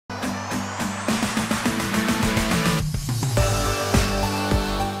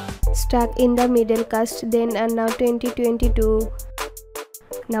stuck in the middle caste then and now 2022.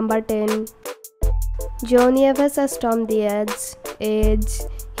 Number 10. Joe Nieves as Tom Diaz. Age: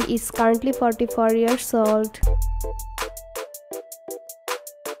 he is currently 44 years old.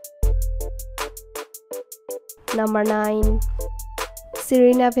 Number 9.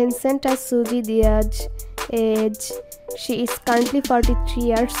 Serena Vincent as Suzy Diaz. Age: she is currently 43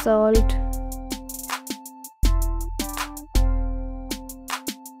 years old.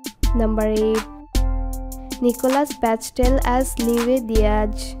 Number 8. Nicolas Bechtel as Live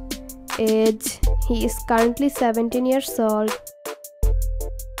Diaz. Age: he is currently 17 years old.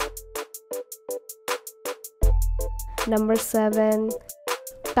 Number 7.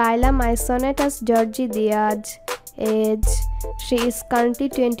 Kyla Maisonette as Georgie Diaz. Age: she is currently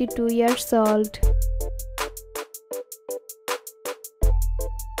 22 years old.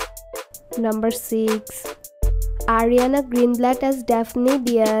 Number 6. Ariana Greenblatt as Daphne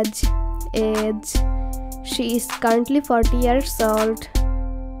Diaz. Age: she is currently 40 years old.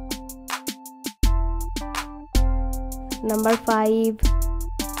 Number 5.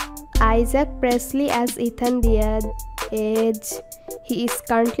 Isaac Presley as Ethan Diaz. Age: he is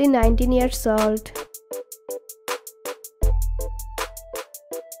currently 19 years old.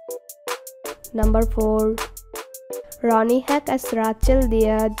 Number 4. Ronnie Hack as Rachel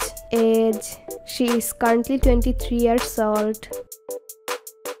Diaz. Age: she is currently 23 years old.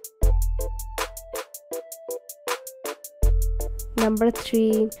 Number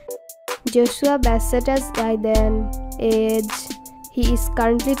 3. Joshua Bassett as Aiden. Age: he is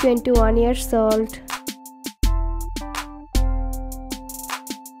currently 21 years old.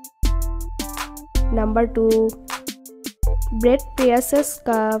 Number 2. Brett Pierce as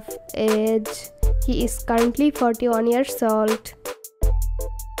Cuff. Age: he is currently 41 years old.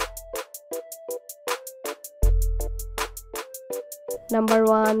 Number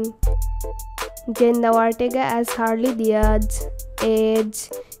 1. Jenna Ortega as Harley Diaz. Age: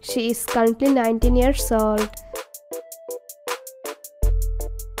 she is currently 19 years old.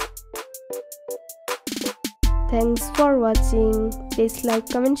 Thanks for watching. Please like,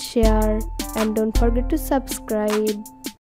 comment, share, and don't forget to subscribe.